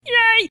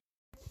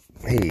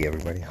Hey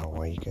everybody, how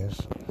are you guys?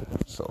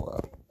 So,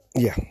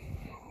 yeah,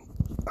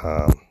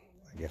 I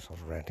guess I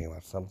was ranting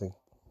about something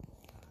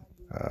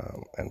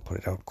and put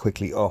it out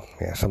quickly. Oh,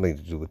 yeah, something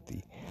to do with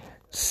the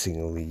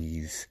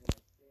Sinhalese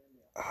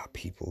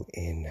people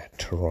in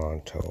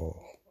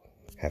Toronto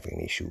having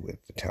an issue with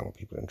the Tamil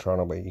people in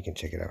Toronto, but you can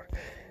check it out.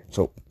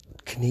 So,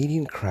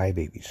 Canadian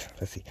crybabies.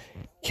 Let's see.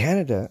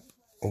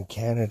 In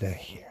Canada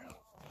here,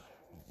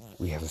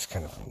 we have this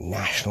kind of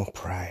national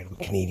pride with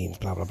Canadians,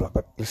 blah, blah, blah.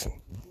 But listen,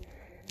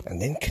 and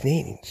then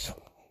Canadians.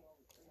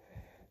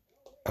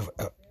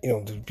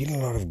 There's been a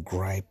lot of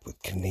gripe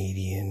with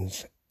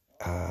Canadians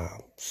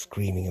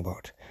screaming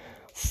about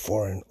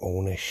foreign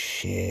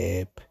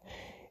ownership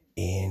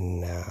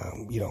in,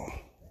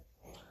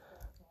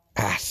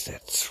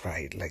 assets,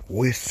 right? Like,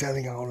 we're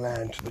selling our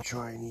land to the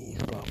Chinese,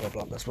 blah, blah,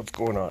 blah. That's what's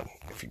going on.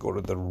 If you go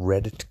to the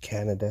Reddit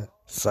Canada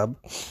sub,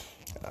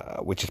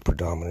 which is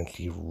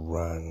predominantly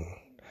run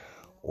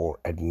or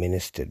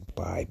administered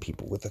by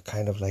people with a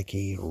kind of like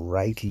a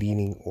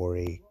right-leaning or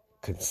a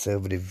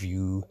conservative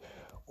view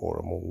or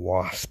a more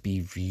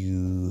waspy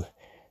view,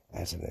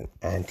 as an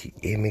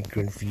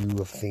anti-immigrant view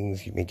of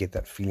things. You may get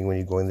that feeling when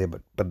you go in there,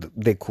 but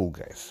they're cool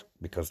guys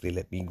because they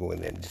let me go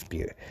in there and just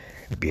be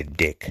a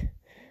dick,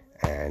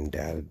 and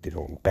they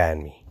don't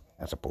ban me,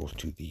 as opposed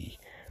to the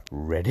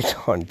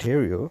Reddit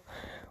Ontario,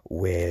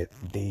 where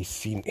they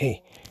seem,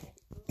 hey,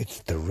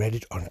 it's the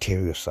Reddit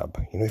Ontario sub.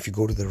 If you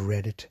go to the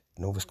Reddit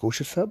Nova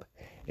Scotia sub,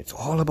 it's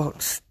all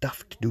about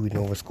stuff to do with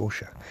Nova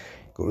Scotia.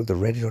 Go to the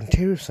Reddit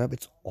Ontario sub,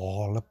 it's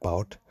all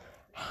about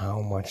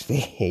how much they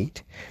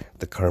hate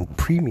the current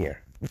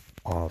premier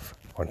of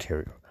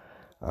Ontario,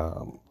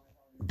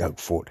 Doug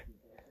Ford.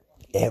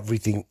 Every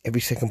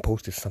second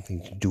post is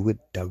something to do with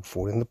Doug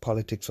Ford and the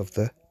politics of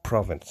the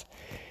province.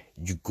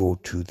 You go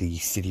to the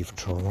City of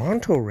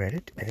Toronto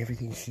Reddit, and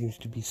everything seems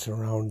to be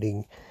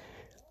surrounding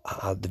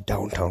the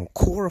downtown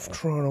core of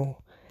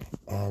Toronto,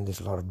 and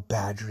there's a lot of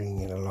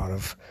badgering and a lot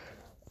of,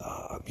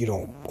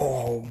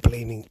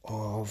 blaming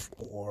of,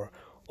 or,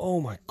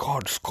 oh my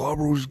God,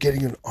 Scarborough's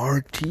getting an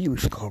RT, or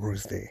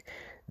Scarborough's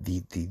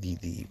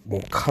the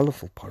more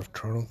colorful part of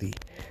Toronto,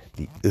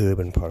 the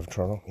urban part of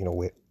Toronto,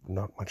 where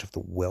not much of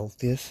the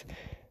wealth is.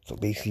 So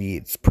basically,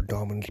 it's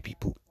predominantly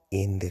people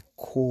in the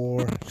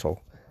core. So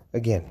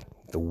again,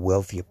 the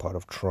wealthier part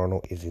of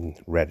Toronto is in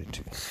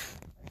Reddit.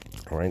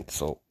 All right.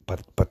 So,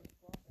 but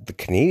the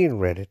Canadian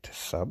Reddit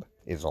sub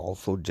is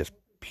also just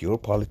pure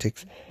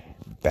politics,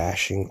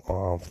 bashing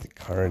of the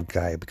current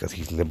guy because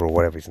he's liberal,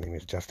 whatever his name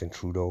is, Justin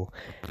Trudeau,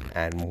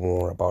 and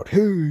more about, hey,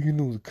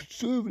 the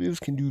conservatives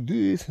can do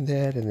this and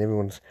that, and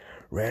everyone's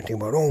ranting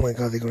about, oh my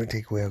God, they're going to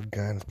take away our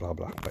guns, blah,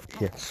 blah. But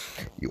yeah,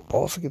 you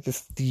also get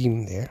this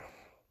theme there,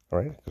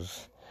 right?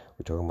 Because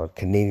we're talking about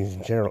Canadians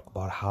in general,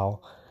 about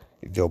how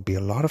there'll be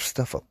a lot of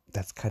stuff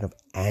that's kind of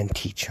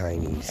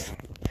anti-Chinese,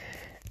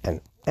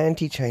 and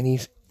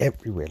anti-Chinese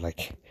everywhere.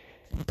 Like,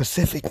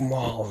 Pacific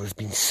Mall has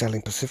been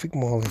selling. Pacific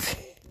Mall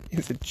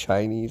is a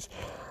Chinese.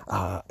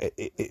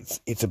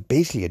 It's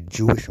basically a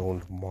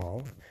Jewish-owned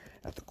mall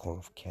at the corner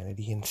of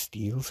Kennedy and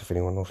Steeles. If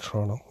anyone knows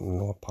Toronto,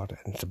 North part,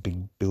 and it's a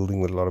big building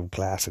with a lot of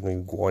glass, and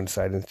you go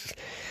inside, and it's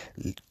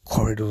just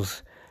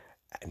corridors,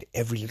 and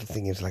every little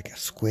thing is like a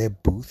square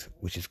booth,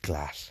 which is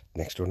glass,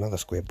 next to another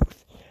square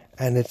booth,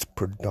 and it's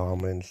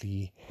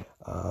predominantly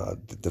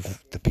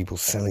the people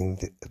selling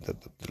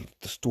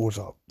the stores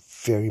are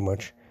very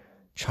much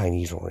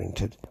Chinese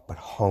oriented, but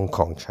Hong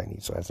Kong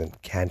Chinese, so as in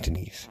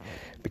Cantonese,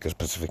 because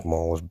Pacific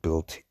Mall was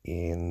built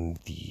in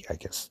the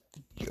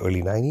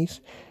early 90s,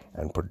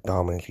 and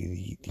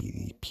predominantly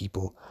the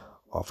people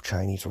of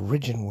Chinese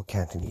origin were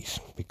Cantonese,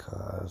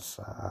 because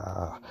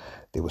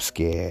they were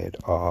scared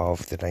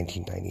of the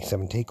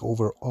 1997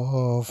 takeover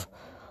of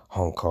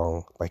Hong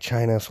Kong by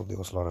China. So there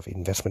was a lot of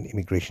investment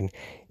immigration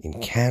in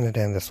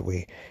Canada, and that's the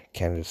way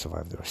Canada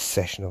survived the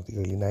recession of the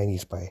early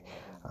 90s, by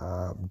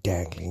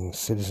dangling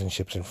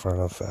citizenships in front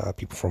of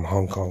people from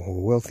Hong Kong who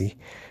were wealthy.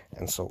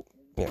 And so,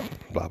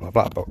 blah, blah,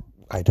 blah. But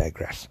I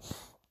digress.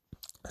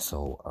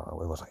 So,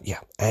 where was I? Yeah,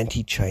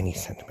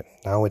 anti-Chinese sentiment.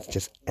 Now it's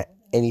just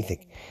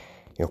anything.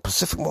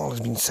 Pacific Mall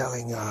has been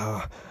selling,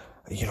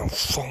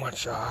 so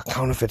much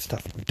counterfeit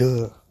stuff.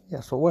 Duh. Yeah,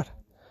 so what?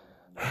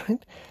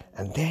 Right?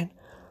 And then,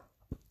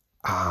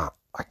 I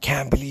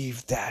can't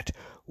believe that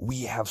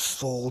we have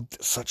sold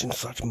such and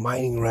such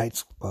mining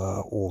rights,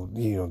 or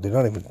they're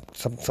not even,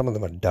 some of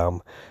them are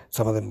dumb.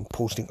 Some of them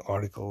posting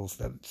articles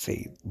that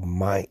say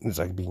mines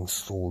are being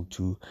sold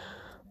to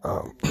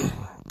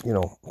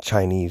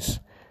Chinese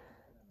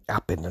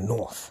up in the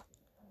north.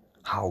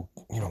 How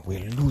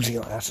we're losing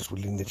our assets, we're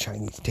letting the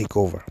Chinese take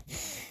over.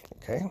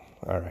 Okay,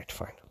 all right,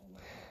 fine.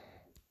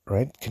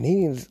 Right,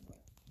 Canadians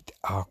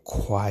are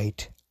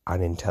quite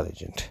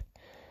unintelligent,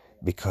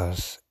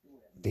 because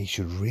they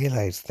should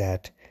realize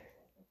that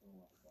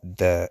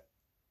the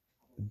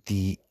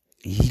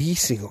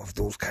leasing of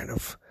those kind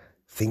of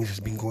things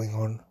has been going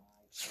on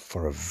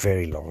for a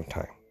very long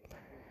time.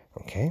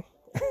 Okay?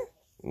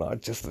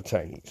 Not just the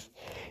Chinese.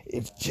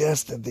 It's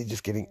just that they're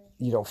just getting,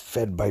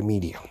 fed by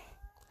media.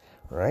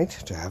 right?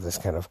 To have this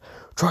kind of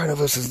China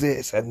versus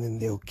this, and then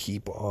they'll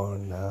keep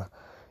on,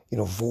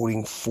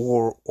 voting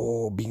for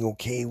or being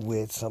okay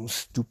with some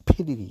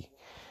stupidity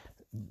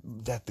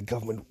that the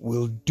government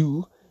will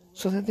do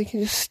so that they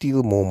can just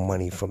steal more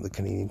money from the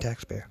Canadian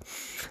taxpayer,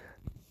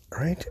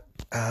 right?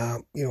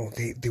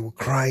 They were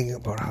crying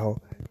about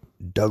how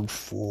Doug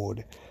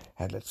Ford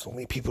had let so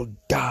many people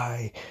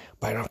die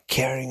by not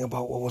caring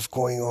about what was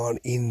going on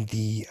in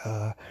the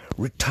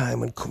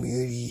retirement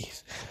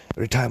communities,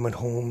 retirement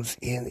homes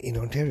in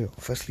Ontario.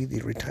 Firstly,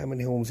 the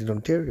retirement homes in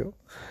Ontario,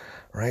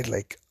 right?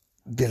 Like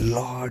the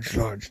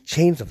large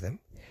chains of them,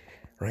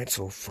 right?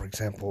 So, for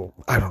example,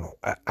 I don't know.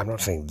 I'm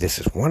not saying this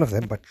is one of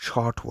them, but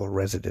Chartwell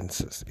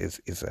Residences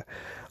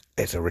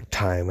is a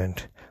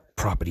retirement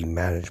property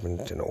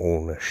management and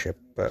ownership,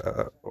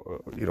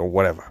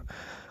 whatever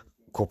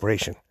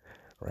corporation,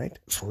 right?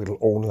 So it'll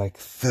own like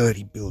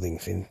 30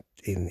 buildings in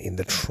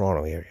the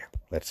Toronto area,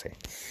 let's say,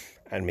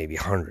 and maybe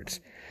hundreds.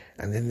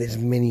 And then there's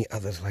many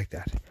others like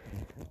that.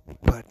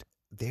 But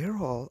they're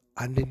all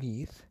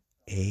underneath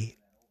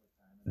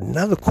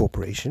another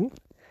corporation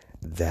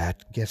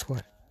that, guess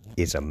what,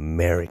 is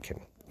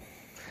American.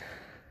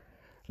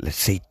 Let's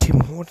say Tim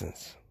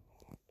Hortons,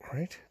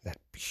 right? That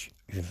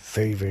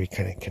very, very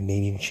kind of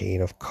Canadian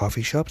chain of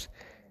coffee shops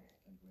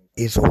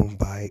is owned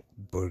by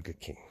Burger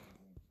King,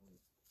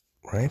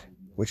 right?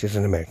 Which is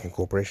an American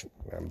corporation.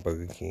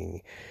 Burger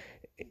King,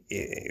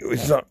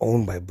 it's not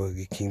owned by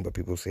Burger King, but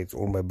people say it's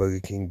owned by Burger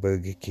King,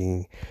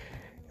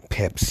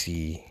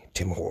 Pepsi,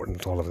 Tim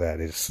Hortons, all of that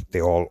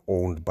they're all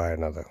owned by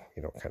another,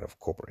 kind of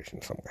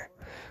corporation somewhere.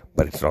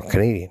 But it's not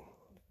Canadian.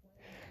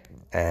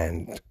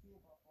 And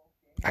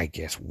I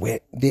guess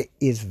there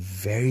is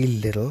very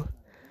little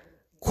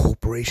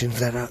corporations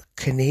that are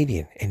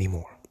Canadian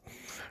anymore,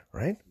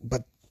 right?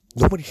 But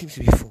nobody seems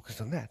to be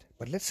focused on that.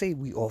 But let's say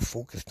we all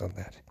focused on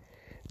that.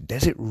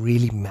 Does it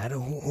really matter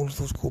who owns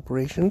those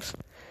corporations?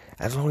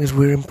 As long as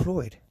we're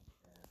employed,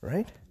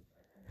 right?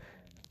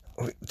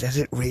 Does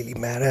it really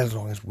matter as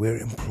long as we're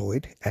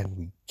employed and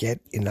we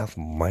get enough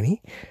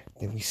money?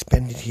 Then we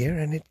spend it here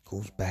and it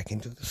goes back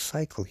into the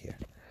cycle here,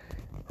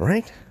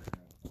 right?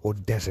 Or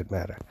does it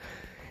matter?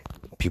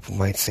 People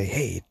might say,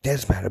 hey, it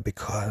does matter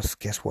because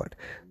guess what?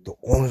 The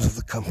owners of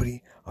the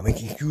company are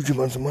making huge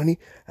amounts of money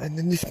and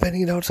then they're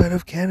spending it outside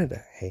of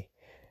Canada. Hey,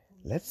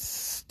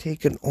 let's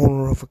take an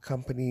owner of a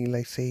company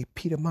like, say,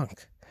 Peter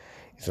Monk.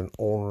 He's an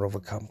owner of a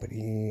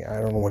company, I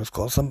don't know what it's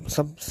called,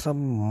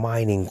 some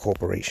mining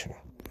corporation,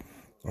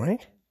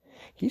 right?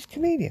 He's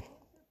Canadian.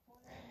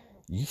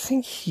 You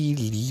think he's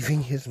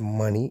leaving his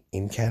money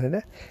in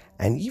Canada?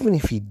 And even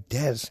if he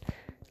does,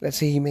 let's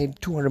say he made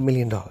 $200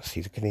 million.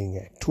 He's a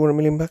Canadian guy. $200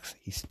 million,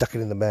 he stuck it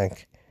in the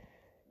bank.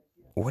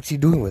 What's he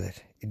doing with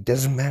it? It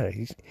doesn't matter.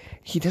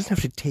 He doesn't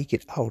have to take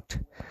it out.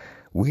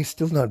 We're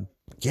still not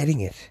getting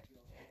it,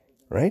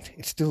 right?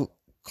 It's still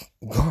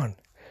gone.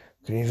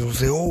 Canadians will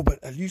say, oh,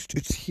 but at least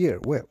it's here.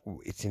 Well,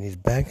 it's in his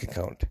bank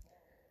account.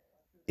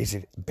 Is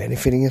it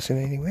benefiting us in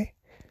any way?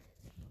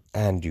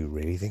 And do you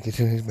really think it's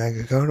in his bank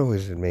account, or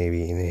is it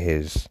maybe in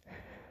his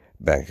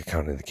bank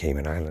account in the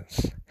Cayman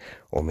Islands?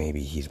 Or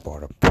maybe he's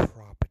bought a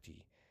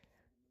property,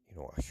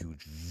 a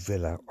huge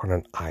villa on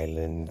an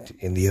island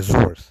in the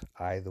Azores.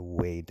 Either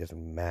way, it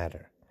doesn't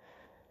matter.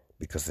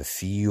 Because the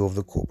CEO of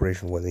the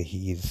corporation, whether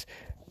he's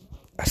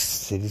a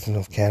citizen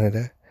of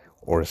Canada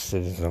or a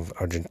citizen of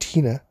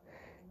Argentina,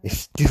 is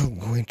still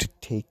going to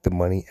take the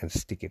money and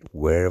stick it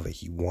wherever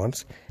he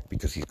wants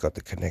because he's got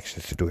the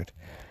connections to do it.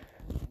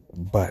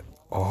 But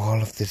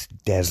all of this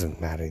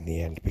doesn't matter in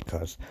the end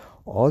because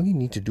all you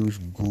need to do is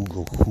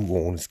Google who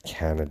owns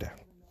Canada,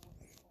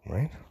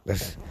 right?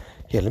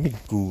 Let me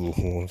Google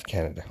who owns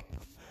Canada.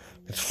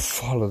 Let's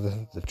follow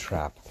the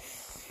trap.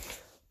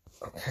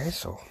 Okay,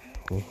 so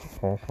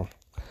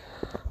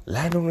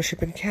land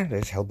ownership in Canada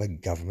is held by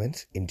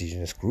governments,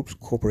 indigenous groups,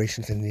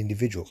 corporations, and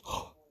individuals.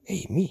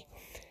 Hey, me.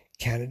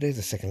 Canada is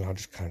the second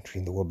largest country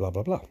in the world, blah,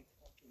 blah, blah.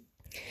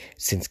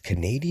 Since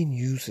Canada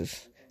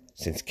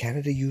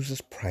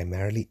uses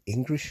primarily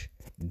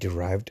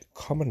English-derived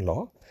common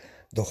law,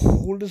 the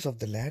holders of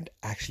the land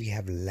actually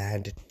have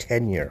land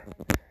tenure,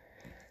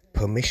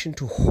 permission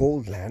to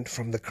hold land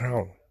from the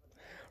Crown,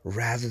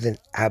 rather than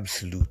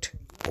absolute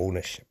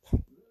ownership.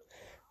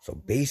 So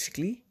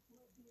basically,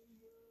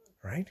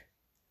 right,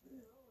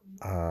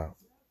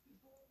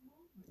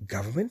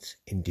 governments,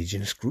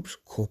 indigenous groups,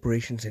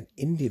 corporations, and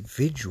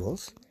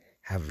individuals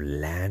have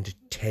land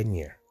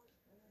tenure.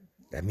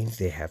 That means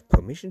they have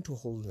permission to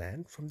hold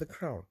land from the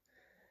Crown.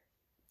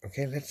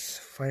 Okay, let's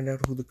find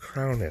out who the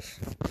Crown is.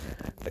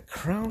 The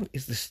Crown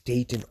is the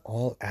state in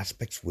all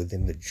aspects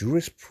within the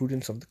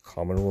jurisprudence of the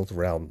Commonwealth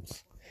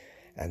realms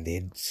and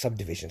their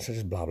subdivisions such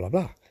as blah blah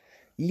blah.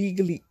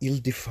 Legally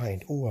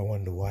ill-defined. Oh, I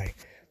wonder why.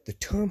 The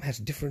term has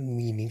different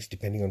meanings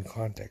depending on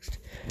context.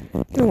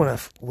 When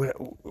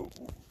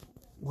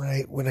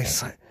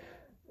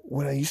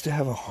I used to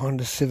have a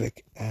Honda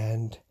Civic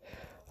and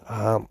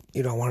I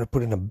wanted to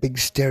put in a big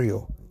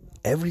stereo,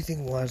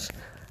 everything was,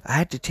 I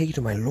had to take it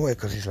to my lawyer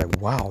because he's like,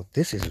 wow,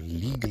 this is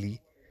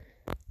legally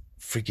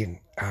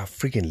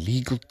friggin'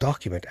 legal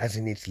document, as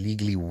in it's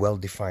legally well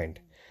defined.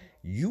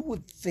 You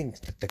would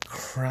think that the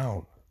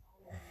crown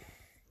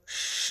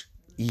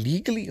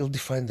legally it'll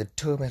define the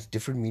term has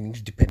different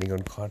meanings depending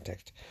on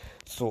context.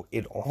 So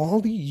in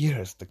all the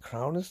years, the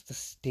crown is the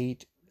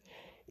state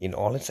in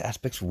all its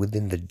aspects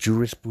within the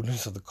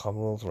jurisprudence of the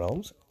Commonwealth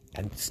realms,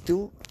 and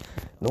still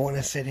no one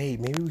has said, hey,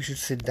 maybe we should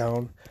sit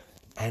down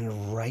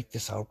and write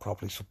this out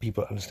properly so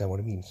people understand what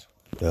it means.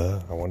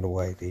 I wonder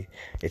why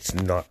it's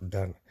not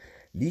done.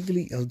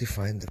 Legally, it'll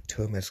define the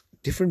term as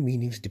different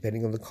meanings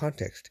depending on the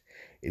context.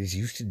 It is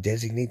used to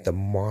designate the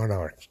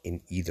monarch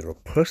in either a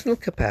personal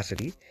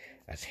capacity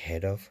as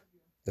head of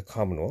the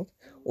Commonwealth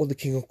or the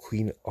king or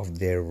queen of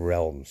their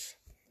realms.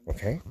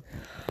 Okay?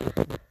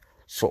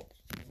 So,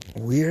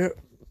 we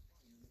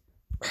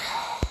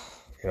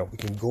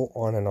can go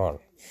on and on.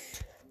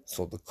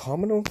 So, the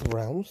Commonwealth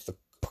realms,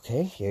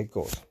 okay, here it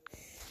goes.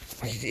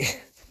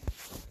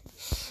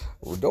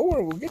 Well, don't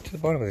worry, we'll get to the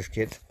bottom of this,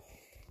 kids.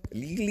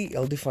 Legally,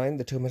 it'll define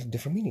the term as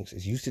different meanings.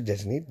 It's used to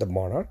designate the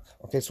monarch.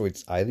 Okay, so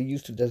it's either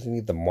used to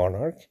designate the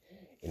monarch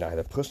in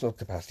either personal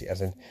capacity,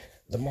 as in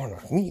the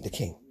monarch, me, the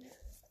king,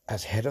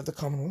 as head of the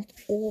Commonwealth,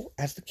 or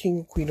as the king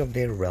or queen of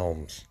their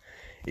realms.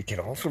 It can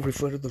also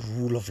refer to the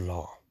rule of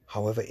law.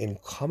 However, in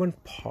common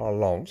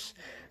parlance,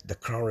 the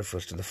crown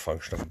refers to the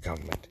function of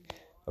government.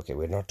 Okay,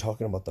 we're not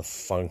talking about the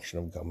function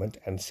of government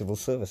and civil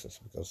services,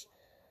 because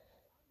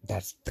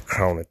that's the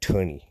crown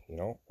attorney,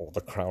 or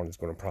the crown is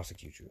going to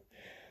prosecute you.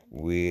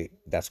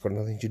 That's got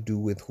nothing to do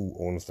with who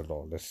owns the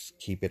law. Let's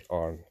keep it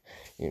on,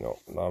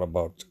 not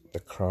about the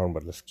crown,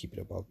 but let's keep it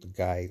about the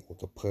guy or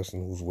the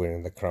person who's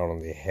wearing the crown on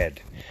their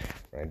head,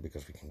 right?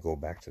 Because we can go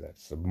back to that.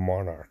 It's the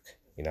monarch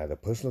in either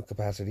personal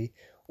capacity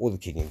or the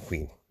king and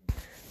queen.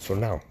 So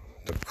now,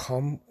 then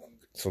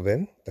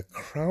the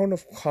crown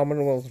of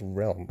Commonwealth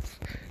realms.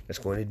 Let's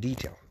go into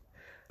detail.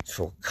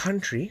 So a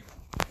country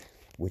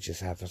which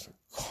has a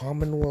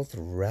Commonwealth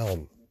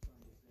realm,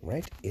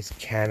 right, is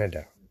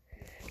Canada.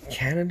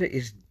 Canada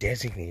is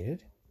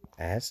designated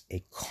as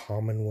a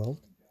Commonwealth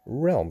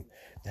realm.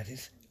 That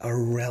is a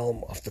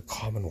realm of the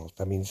Commonwealth.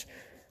 That means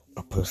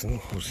a person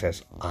who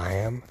says, I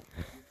am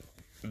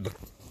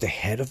the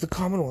head of the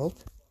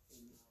Commonwealth.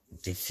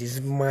 This is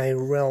my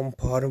realm,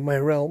 part of my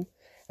realm.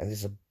 And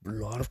there's a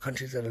lot of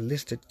countries that are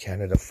listed.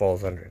 Canada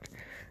falls under it.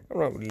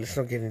 Let's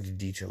not get into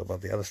detail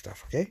about the other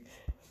stuff, okay?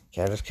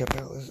 Canada's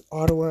capital is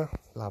Ottawa,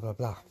 blah, blah,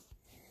 blah.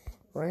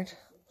 Right?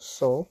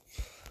 So,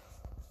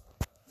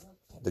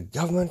 the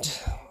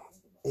government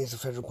is a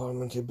federal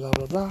parliament, blah,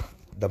 blah, blah.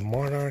 The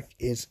monarch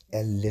is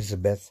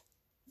Elizabeth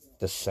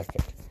II. So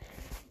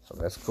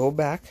let's go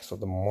back. So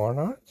the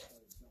monarch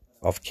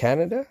of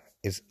Canada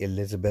is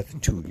Elizabeth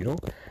II.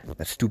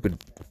 That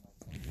stupid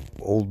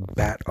old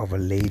bat of a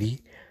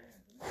lady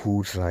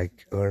who's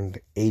earned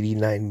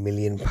 89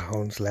 million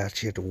pounds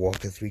last year to walk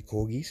the 3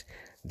 corgis.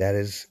 That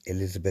is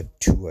Elizabeth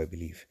II, I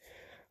believe.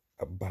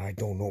 But I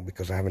don't know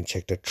because I haven't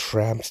checked her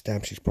tramp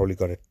stamp. She's probably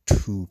got a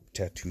 2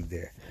 tattooed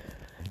there.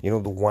 The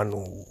one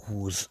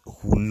who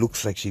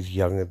looks like she's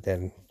younger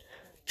than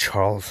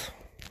Charles.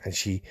 And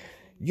she,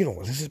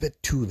 Elizabeth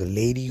II, the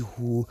lady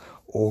who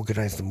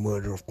organized the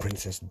murder of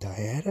Princess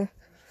Diana.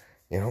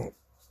 Yeah,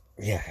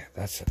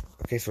 that's it.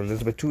 Okay, so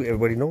Elizabeth II,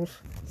 everybody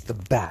knows? It's the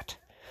bat.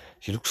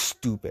 She looks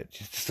stupid.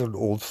 She's just an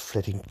old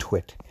flitting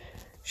twit.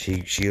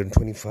 She earned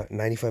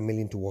 95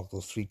 million to walk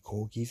those 3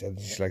 corgis, and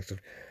she likes to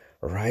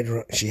ride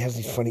around. She has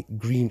these funny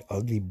green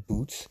ugly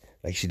boots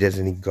like she does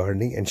any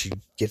gardening, and she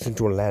gets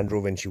into a Land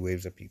Rover and she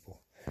waves at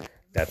people.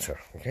 That's her,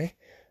 okay?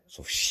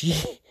 So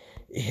she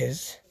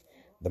is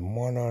the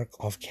monarch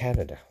of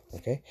Canada,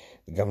 okay?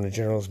 The Governor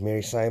General is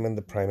Mary Simon.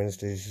 The Prime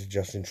Minister is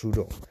Justin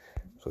Trudeau.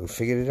 So we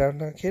figured it out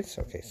now, kids?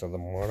 Okay, so the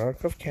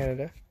monarch of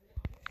Canada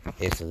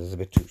is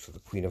Elizabeth II, so the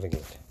Queen of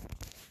England,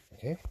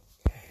 okay?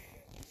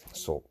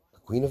 So the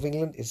Queen of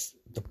England is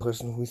the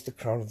person who is the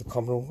crown of the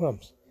Commonwealth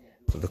realms.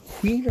 So the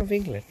Queen of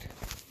England,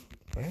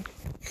 right,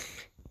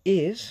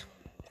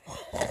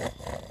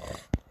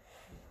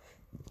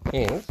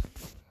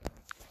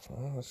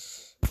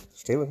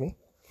 stay with me,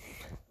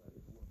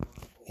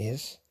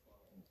 is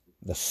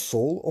the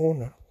sole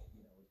owner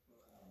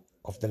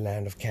of the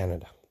land of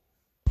Canada.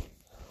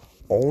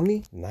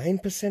 Only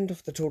 9%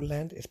 of the total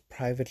land is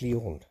privately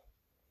owned.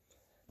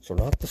 So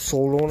not the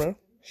sole owner,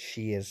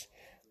 she is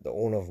the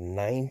owner of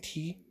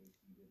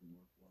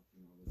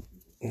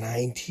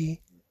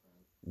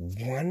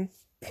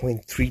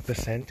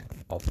 91.3%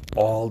 of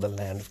all the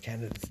land of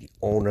Canada. The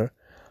owner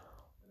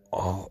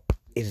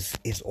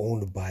is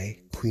owned by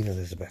Queen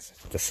Elizabeth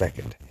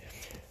II.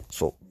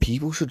 So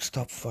people should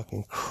stop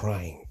fucking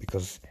crying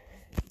because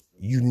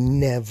you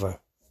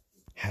never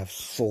have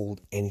sold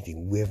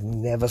anything. We have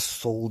never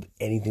sold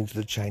anything to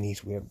the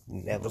Chinese. We have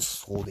never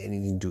sold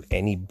anything to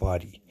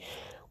anybody.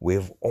 We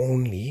have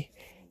only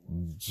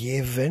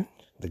given,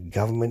 the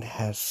government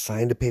has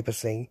signed a paper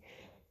saying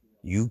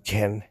you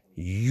can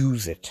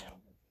use it.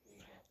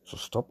 So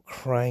stop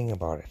crying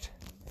about it.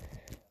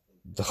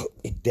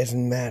 It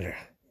doesn't matter.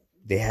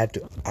 They had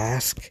to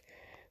ask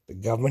The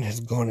government has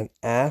gone and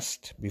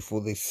asked before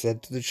they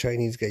said to the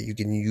Chinese guy, you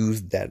can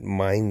use that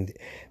mine,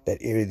 that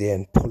area there,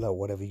 and pull out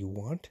whatever you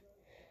want.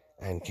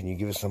 And can you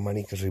give us some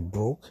money because we're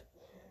broke?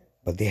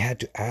 But they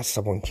had to ask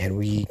someone, can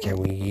we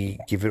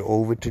give it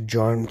over to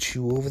John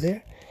Chu over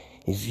there?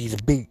 He's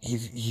a big,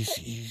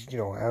 he's you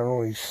know, I don't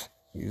know,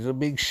 he's a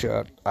big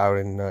shot out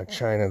in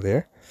China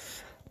there.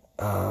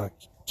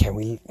 Can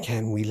we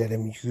let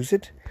him use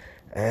it?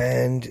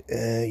 And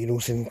you know,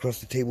 sitting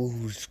across the table,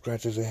 who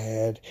scratches her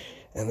head,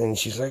 and then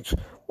she's like, can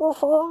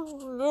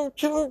I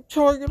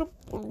get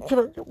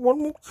one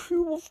more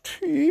cube of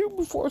tea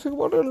before I think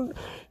about it?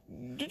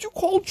 Did you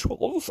call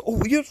Charles?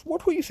 Oh yes,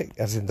 what were you saying?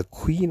 As in the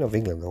Queen of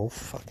England, the old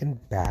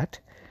fucking bat,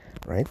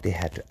 right? They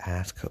had to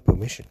ask her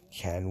permission.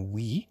 Can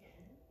we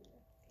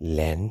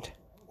lend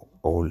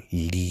or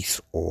lease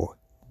or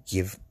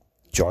give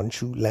John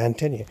Chu land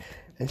tenure?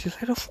 And she's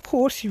like, of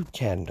course you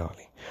can,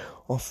 darling.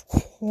 Of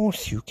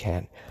course you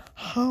can.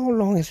 How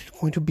long is it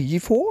going to be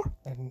for?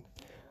 And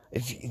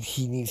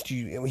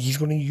he's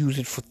going to use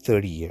it for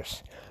 30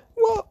 years.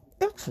 Well,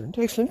 excellent.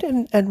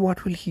 And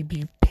what will he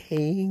be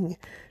paying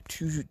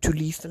to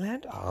lease the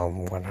land?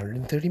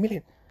 130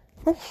 million.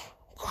 Oh,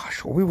 gosh,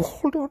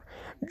 hold on.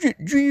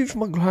 Geez,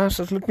 my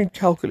glasses, let me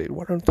calculate.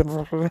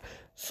 130.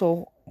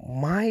 So,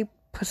 what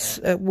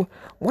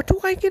do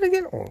I get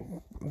again?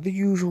 Oh, the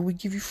usual, we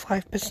give you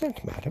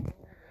 5%, madam.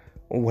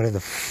 Or whatever the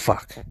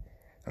fuck.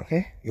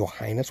 Okay? Your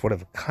Highness,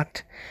 whatever,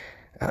 cunt.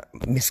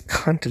 Miss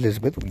Cunt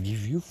Elizabeth will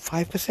give you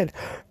 5%.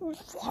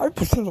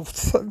 5% of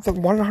the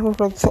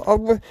 100.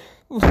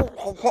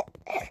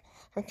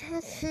 I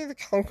can't see the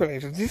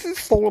calculator. This is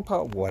solar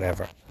power.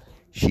 Whatever.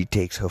 She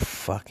takes her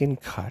fucking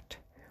cut.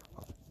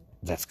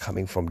 That's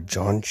coming from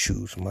John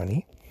Chu's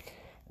money.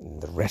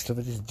 And the rest of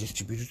it is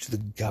distributed to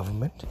the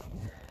government.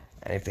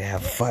 And if they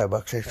have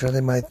 $5 extra,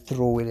 they might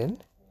throw it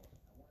in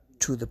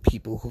to the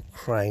people who are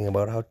crying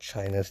about how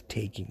China's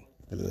taking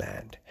the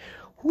land.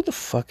 Who the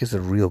fuck is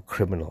the real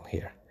criminal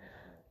here?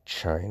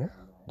 China,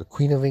 the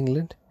Queen of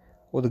England,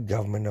 or the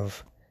government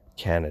of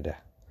Canada?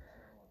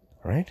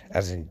 Right?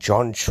 As in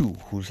John Chu,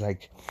 who's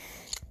like,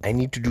 I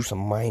need to do some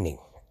mining.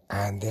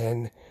 And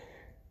then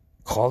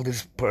call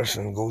this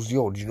person and goes,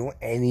 yo, do you know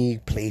any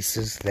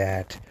places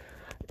that,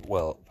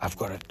 well,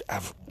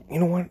 you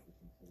know what?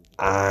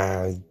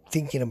 I'm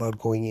thinking about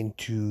going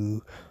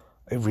into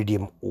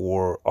iridium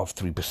ore of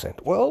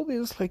 3%. Well,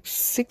 there's like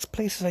 6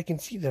 places I can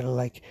see that are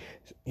like,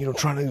 you know,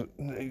 trying to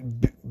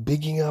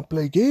bigging up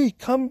like, hey,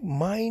 come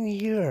mine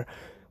here.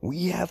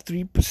 We have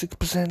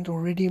 6%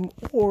 iridium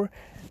ore,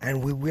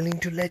 and we're willing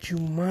to let you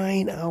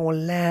mine our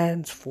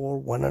lands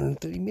for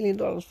 $130 million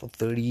for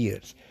 30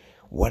 years.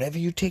 Whatever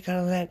you take out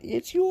of that,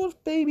 it's yours,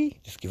 baby.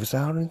 Just give us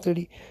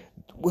 130.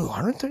 Well,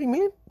 130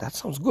 million? That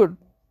sounds good.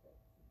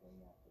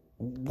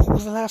 What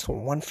was the last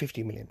one?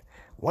 150 million.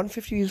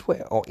 150 is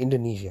where? Oh,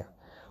 Indonesia.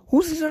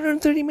 Who's this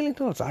 $130 million?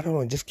 I don't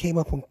know. It just came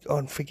up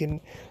on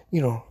freaking,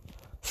 you know,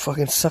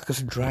 fucking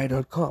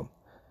suckersdry.com.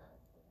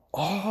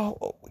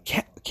 Oh,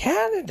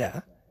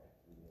 Canada?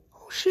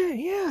 Oh, shit.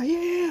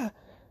 Yeah.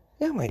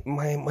 Yeah, my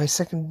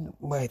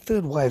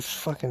third wife's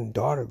fucking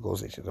daughter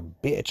goes there. She's a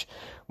bitch.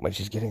 But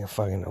she's getting a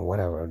fucking,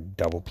 whatever,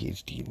 double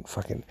PhD in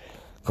fucking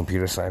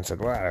computer science at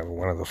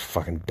one of those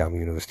fucking dumb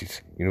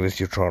universities.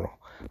 University of Toronto.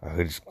 I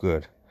heard it's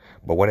good.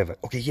 But whatever.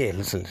 Okay, yeah,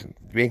 listen.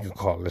 Make a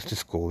call. Let's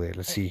just go there.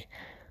 Let's see.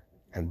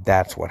 And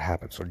that's what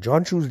happened. So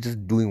John Chu's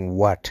just doing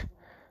what?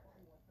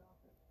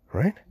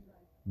 Right?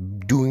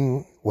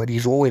 Doing what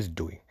he's always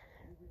doing.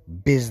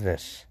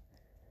 Business.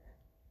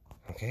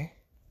 Okay?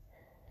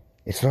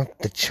 It's not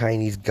the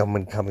Chinese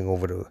government coming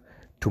over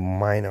to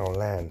mine our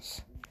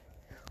lands.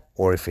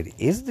 Or if it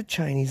is the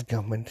Chinese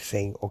government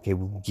saying, okay,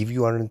 we'll give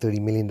you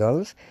 $130 million,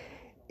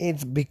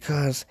 it's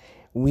because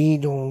we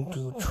don't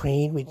do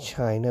trade with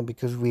China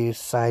because we're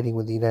siding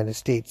with the United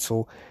States.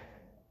 So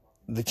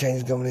the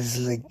Chinese government is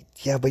like,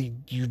 yeah, but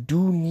you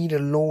do need a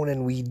loan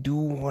and we do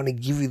want to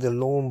give you the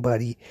loan,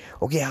 buddy.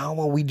 Okay, how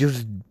about we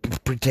just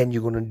pretend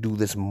you're going to do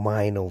this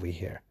mine over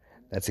here?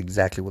 That's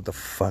exactly what the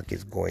fuck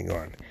is going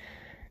on.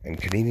 And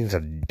Canadians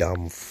are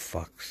dumb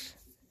fucks.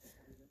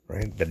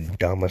 Right? The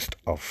dumbest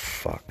of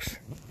fucks.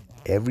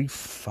 Every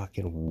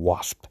fucking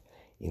wasp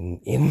in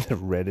the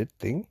Reddit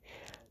thing,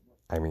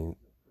 I mean,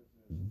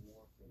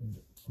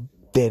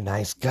 they're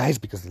nice guys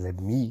because they let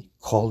me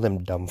call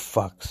them dumb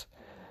fucks.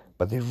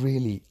 But they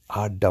really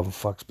are dumb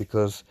fucks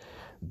because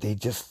they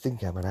just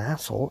think I'm an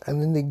asshole,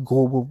 and then they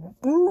go,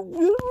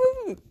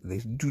 they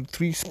do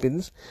 3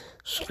 spins,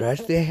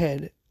 scratch their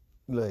head,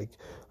 like,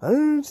 I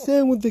don't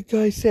understand what the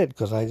guy said,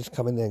 because I just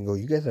come in there and go,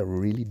 you guys are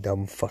really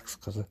dumb fucks,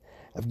 because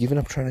I've given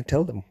up trying to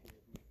tell them.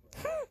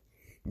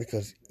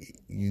 Because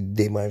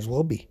they might as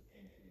well be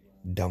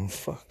dumb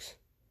fucks.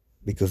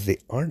 Because they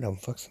are dumb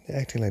fucks, and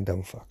they're acting like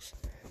dumb fucks.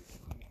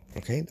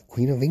 Okay, the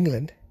Queen of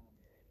England,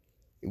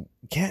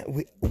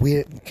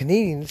 we're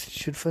Canadians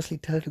should firstly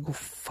tell her to go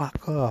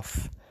fuck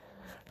off,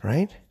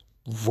 right?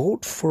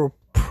 Vote for a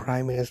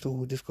prime minister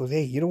who just goes,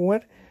 hey, you know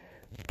what?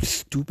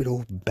 Stupid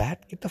old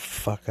bat, get the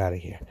fuck out of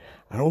here.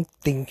 I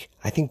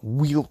think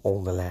we'll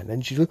own the land.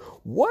 And she's like,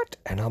 what?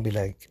 And I'll be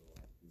like,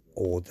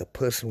 or the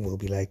person will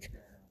be like,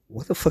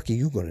 what the fuck are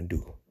you gonna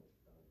do?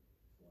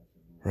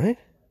 Right?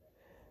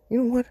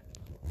 You know what?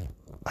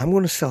 I'm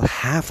gonna sell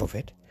half of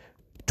it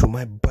to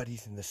my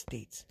buddies in the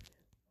States.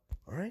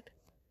 Alright?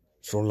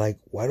 So, like,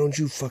 why don't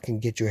you fucking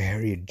get your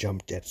Harrier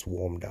jump jets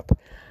warmed up?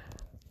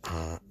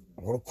 I'm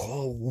gonna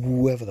call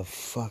whoever the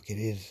fuck it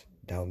is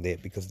down there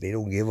because they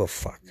don't give a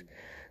fuck.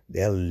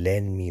 They'll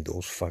lend me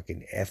those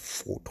fucking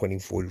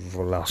F-24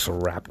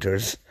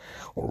 Velociraptors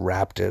or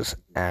Raptors,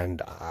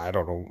 and I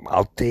don't know,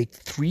 I'll take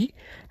 3,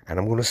 and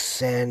I'm gonna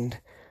send,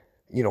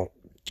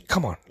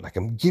 come on, like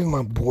I'm giving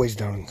my boys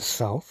down in the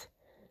south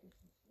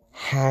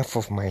half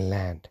of my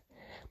land,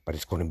 but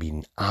it's gonna be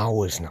in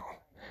hours now,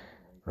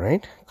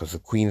 right? Because the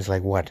queen's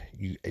like, what?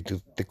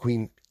 The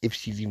queen, if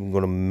she's even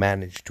gonna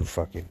manage to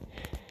fucking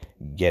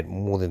get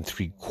more than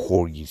 3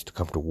 corgis to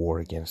come to war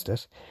against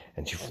us,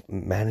 and she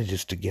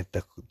manages to get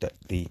the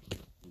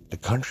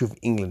country of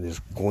England is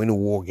going to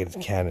war against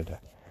Canada,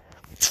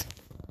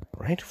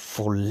 right,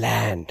 for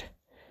land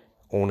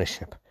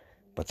ownership.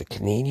 But the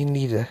Canadian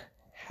leader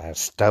has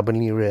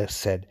stubbornly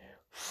said,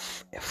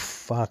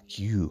 fuck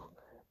you,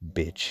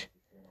 bitch.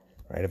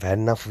 Right? I've had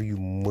enough of you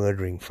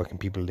murdering fucking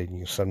people, letting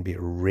your son be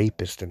a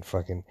rapist and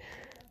fucking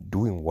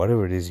doing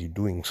whatever it is you're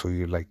doing. So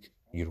you're like,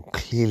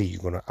 clearly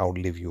you're gonna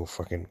outlive your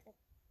fucking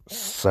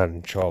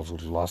son Charles,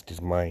 who's lost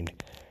his mind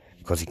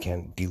because he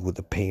can't deal with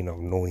the pain of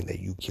knowing that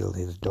you killed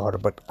his daughter.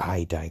 But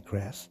I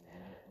digress.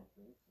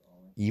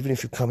 Even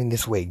if you're coming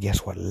this way,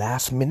 guess what?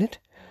 Last minute,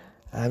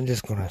 I'm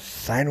just gonna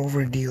sign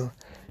over a deal,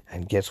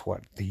 and guess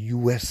what? The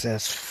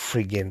USS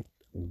friggin'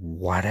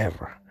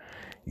 whatever,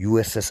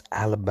 USS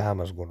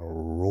Alabama's gonna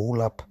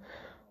roll up.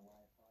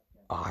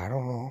 I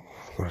don't know.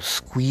 Gonna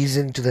squeeze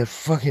into that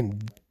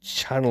fucking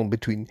channel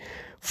between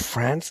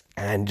France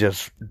and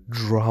just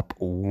drop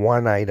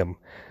one item,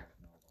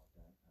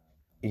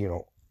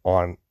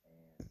 on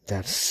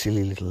that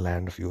silly little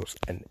land of yours,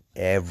 and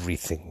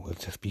everything will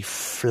just be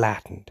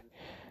flattened.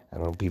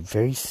 And I'll be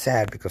very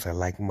sad because I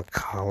like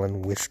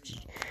Macallan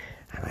whiskey,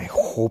 and I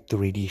hope the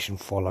radiation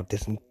fallout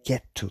doesn't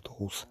get to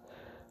those,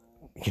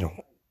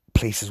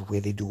 places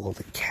where they do all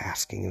the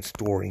casking and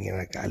storing.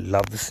 And I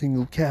love the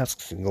single cask,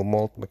 single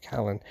malt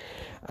Macallan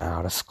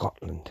out of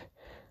Scotland.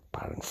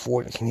 But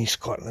unfortunately,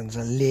 Scotland's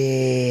a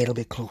little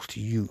bit close to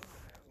you,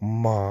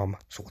 Mom.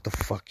 So what the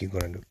fuck you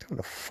gonna do? Tell them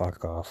to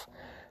fuck off.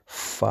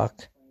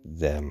 Fuck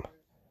them.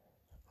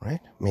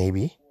 Right?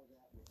 Maybe.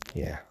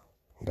 Yeah,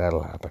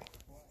 that'll happen.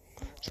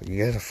 So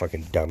you guys are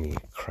fucking dummy,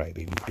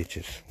 crybaby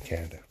bitches,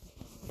 Canada.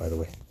 By the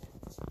way,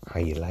 how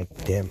you like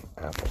them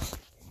apples?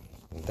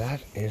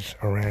 That is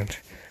a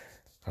rant.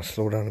 I'll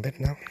slow down a bit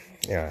now.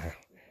 Yeah,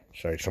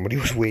 sorry, somebody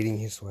was waiting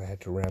here, so I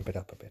had to ramp it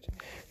up a bit.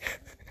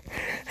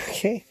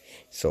 Okay,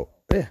 so,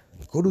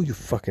 go do your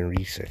fucking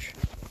research,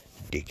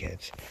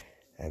 dickheads.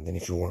 And then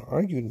if you want to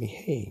argue with me,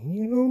 hey,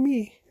 you know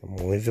me, I'm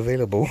always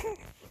available.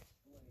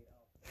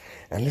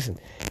 And listen,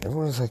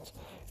 everyone's like,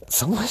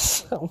 someone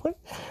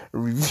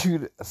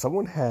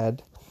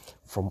had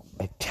from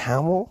a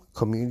Tamil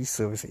community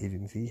service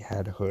agency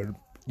had heard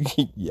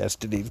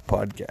yesterday's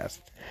podcast,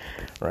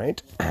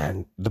 right?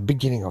 And the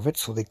beginning of it,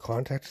 so they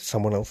contacted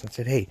someone else and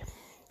said, hey,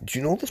 do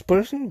you know this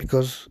person?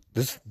 Because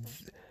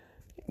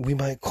we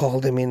might call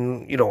them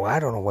in, I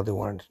don't know what they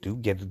wanted to do,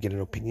 get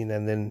an opinion,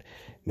 and then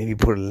maybe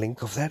put a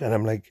link of that. And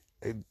I'm like,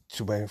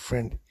 to my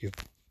friend,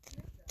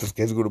 this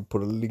guy's going to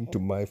put a link to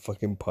my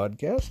fucking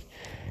podcast?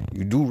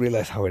 You do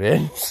realize how it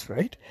ends,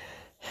 right?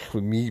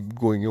 With me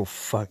going,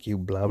 fuck you,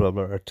 blah, blah,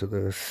 blah, to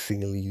the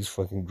Sinhalese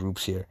fucking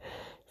groups here.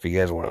 If you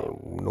guys want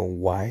to know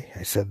why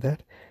I said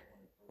that,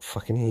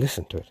 fucking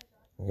listen to it.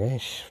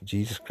 Okay?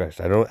 Jesus Christ.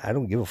 I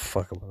don't give a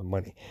fuck about the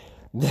money.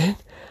 Then,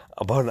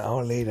 about an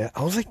hour later,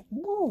 I was like,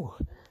 whoa.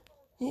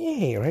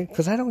 Yay, right?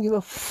 Because I don't give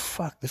a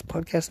fuck. This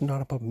podcast is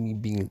not about me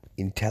being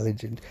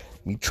intelligent,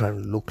 me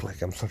trying to look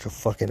like I'm such a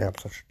fucking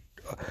such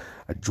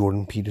a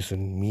Jordan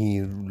Peterson,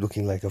 me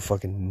looking like a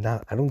fucking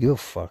I don't give a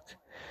fuck.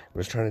 I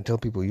was trying to tell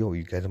people,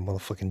 you guys are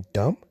motherfucking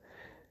dumb.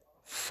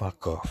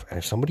 Fuck off. And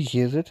if somebody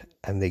hears it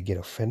and they get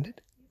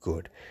offended,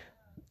 good.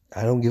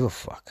 I don't give a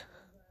fuck.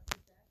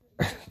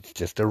 It's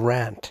just a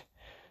rant.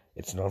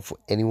 It's not for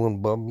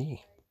anyone but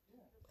me.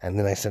 And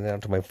then I send it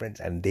out to my friends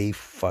and they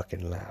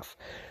fucking laugh.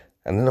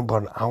 And then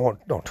about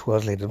 2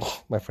 hours later,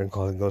 my friend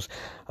calls and goes,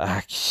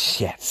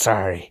 shit,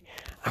 sorry.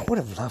 I would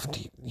have loved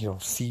to,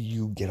 see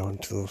you get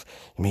onto those.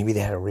 Maybe they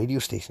had a radio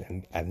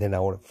station and then I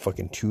would have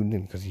fucking tuned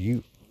in because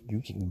you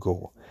can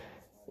go.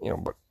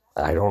 But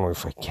I don't know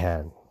if I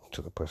can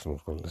to the person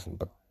who's going to listen.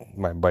 But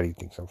my buddy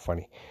thinks I'm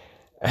funny.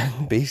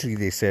 And basically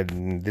they said,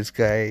 this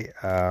guy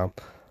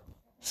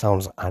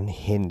sounds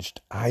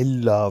unhinged. I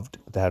loved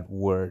that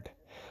word.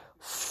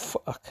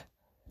 Fuck.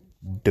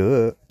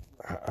 Duh.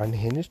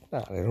 Unhinged?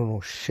 Nah, I don't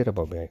know shit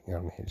about being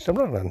unhinged. I'm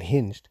not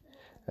unhinged.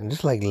 I'm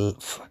just like,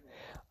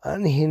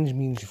 unhinged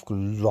means you've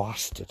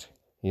lost it.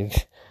 You're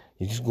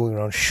just going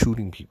around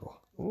shooting people.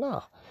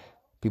 Nah.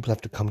 People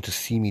have to come to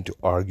see me to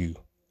argue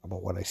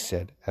about what I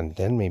said, and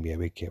then maybe I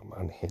became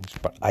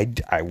unhinged. But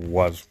I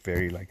was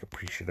very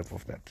appreciative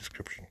of that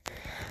description.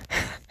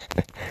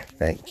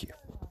 Thank you.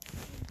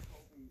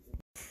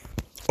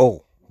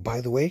 Oh,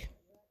 by the way,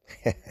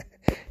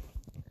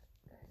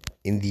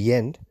 in the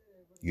end,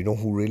 you know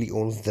who really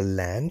owns the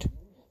land?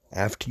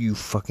 After you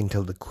fucking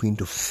tell the queen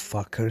to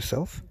fuck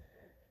herself?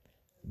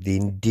 The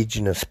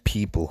indigenous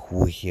people who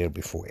were here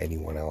before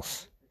anyone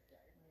else.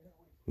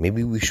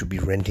 Maybe we should be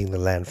renting the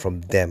land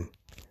from them.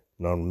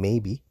 Not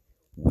maybe.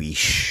 We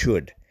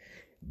should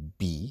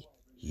be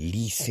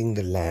leasing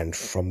the land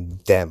from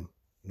them.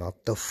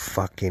 Not the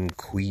fucking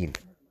queen.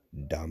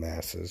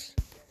 Dumbasses.